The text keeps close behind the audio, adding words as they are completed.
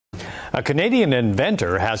A Canadian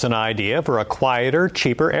inventor has an idea for a quieter,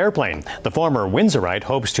 cheaper airplane. The former Windsorite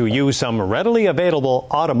hopes to use some readily available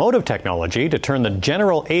automotive technology to turn the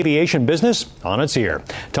general aviation business on its ear.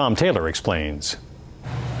 Tom Taylor explains.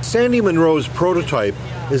 Sandy Munro's prototype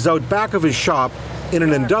is out back of his shop in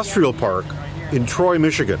an industrial park in Troy,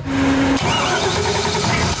 Michigan.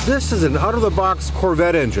 This is an out-of-the-box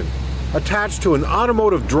Corvette engine attached to an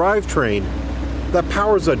automotive drivetrain that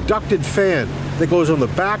powers a ducted fan that goes on the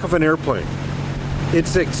back of an airplane.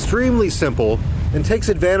 It's extremely simple and takes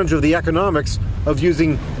advantage of the economics of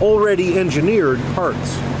using already engineered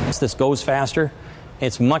parts. This goes faster.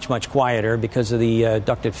 It's much quieter because of the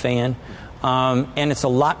ducted fan. And it's a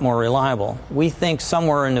lot more reliable. We think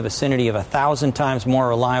somewhere in the vicinity of 1,000 times more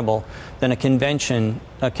reliable than a conventional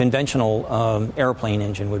airplane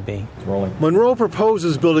engine would be. Munro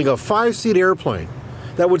proposes building a 5-seat airplane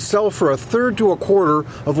that would sell for a third to a quarter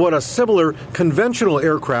of what a similar conventional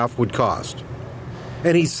aircraft would cost.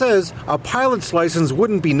 And he says a pilot's license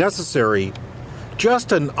wouldn't be necessary,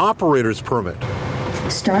 just an operator's permit.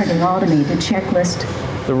 Start an automated checklist.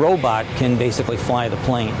 The robot can basically fly the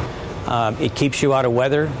plane. It keeps you out of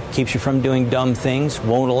weather, keeps you from doing dumb things,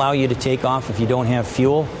 won't allow you to take off if you don't have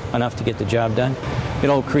fuel enough to get the job done.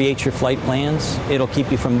 It'll create your flight plans. It'll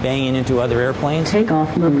keep you from banging into other airplanes.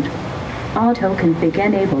 Takeoff mode. Auto config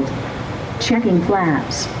enabled. Checking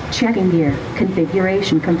flaps. Checking gear.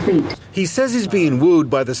 Configuration complete. He says he's being wooed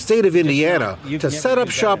by the state of Indiana to set up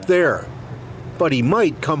shop there. But he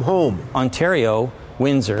might come home. Ontario,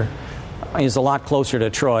 Windsor, is a lot closer to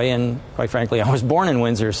Troy, and quite frankly, I was born in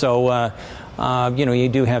Windsor, so you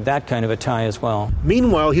do have that kind of a tie as well.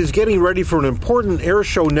 Meanwhile, he's getting ready for an important air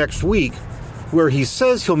show next week, where he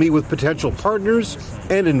says he'll meet with potential partners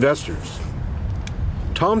and investors.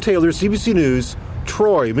 Tom Taylor, CBC News,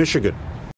 Troy, Michigan.